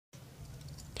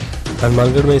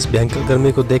हनुमानगढ़ में इस भयंकर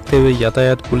गर्मी को देखते हुए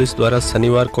यातायात पुलिस द्वारा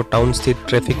शनिवार को टाउन स्थित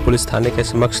ट्रैफिक पुलिस थाने के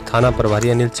समक्ष थाना प्रभारी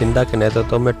अनिल चिंदा के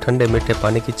नेतृत्व में ठंडे मीठे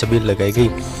पानी की छबील लगाई गई।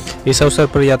 इस अवसर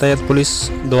पर यातायात पुलिस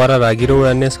द्वारा राहगीरों व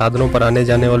अन्य साधनों पर आने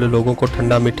जाने वाले लोगों को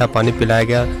ठंडा मीठा पानी पिलाया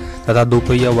गया तथा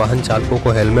दोपहिया वाहन चालकों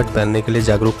को हेलमेट पहनने के लिए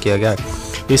जागरूक किया गया।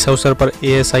 इस अवसर पर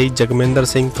ASI Jagmendra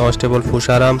Singh, constable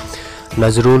फूशाराम,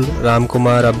 Nazrul,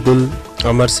 Ramkumar, Abdul,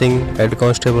 Amar Singh, head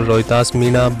constable Rohitas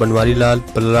Meena, Banwari Lal,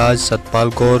 Balraj, Satpal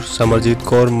Kaur, Samarjeet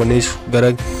Kaur, Manish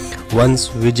Garg, वंश,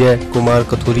 विजय कुमार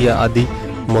कथुरिया आदि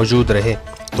मौजूद रहे।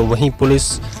 तो वहीं पुलिस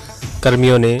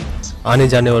कर्मियों ने आने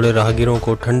जाने वाले राहगीरों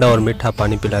को ठंडा और मीठा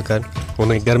पानी पिलाकर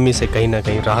उन्हें गर्मी से कहीं ना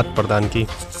कहीं राहत प्रदान की।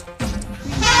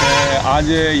 आज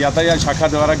यातायात शाखा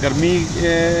द्वारा गर्मी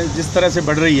जिस तरह से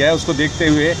बढ़ रही है उसको देखते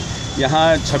हुए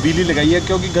यहाँ छबीली लगाई है,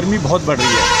 क्योंकि गर्मी बहुत बढ़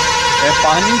रही है।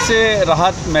 पानी से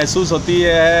राहत महसूस होती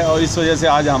है और इस वजह से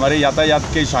आज हमारे यातायात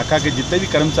के शाखा के जितने भी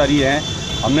कर्मचारी हैं,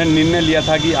 हमने निर्णय लिया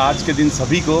था कि आज के दिन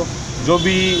सभी को जो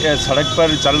भी सड़क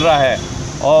पर चल रहा है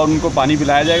और उनको पानी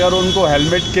पिलाया जाएगा। और उनको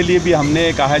हेलमेट के लिए भी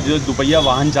हमने कहा है, जो दुपहिया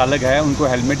वाहन चालक है उनको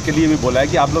हेलमेट के लिए भी बोला है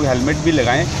कि आप लोग हेलमेट भी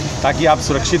लगाएं ताकि आप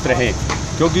सुरक्षित रहें,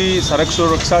 क्योंकि सड़क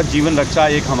सुरक्षा जीवन रक्षा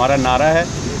एक हमारा नारा है।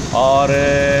 और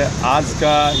आज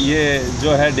का ये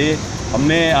जो है डे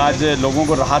हमने आज लोगों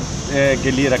को राहत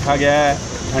के लिए रखा गया है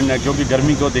ठंड, क्योंकि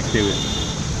गर्मी को देखते हुए।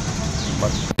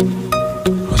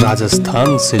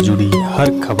 राजस्थान से जुड़ी हर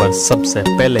खबर सबसे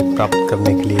पहले प्राप्त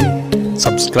करने के लिए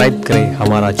सब्सक्राइब करें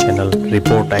हमारा चैनल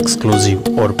रिपोर्ट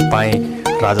एक्सक्लूसिव और पाएं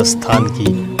राजस्थान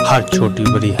की हर छोटी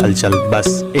बड़ी हलचल बस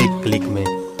एक क्लिक में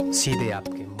सीधे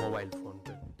आपके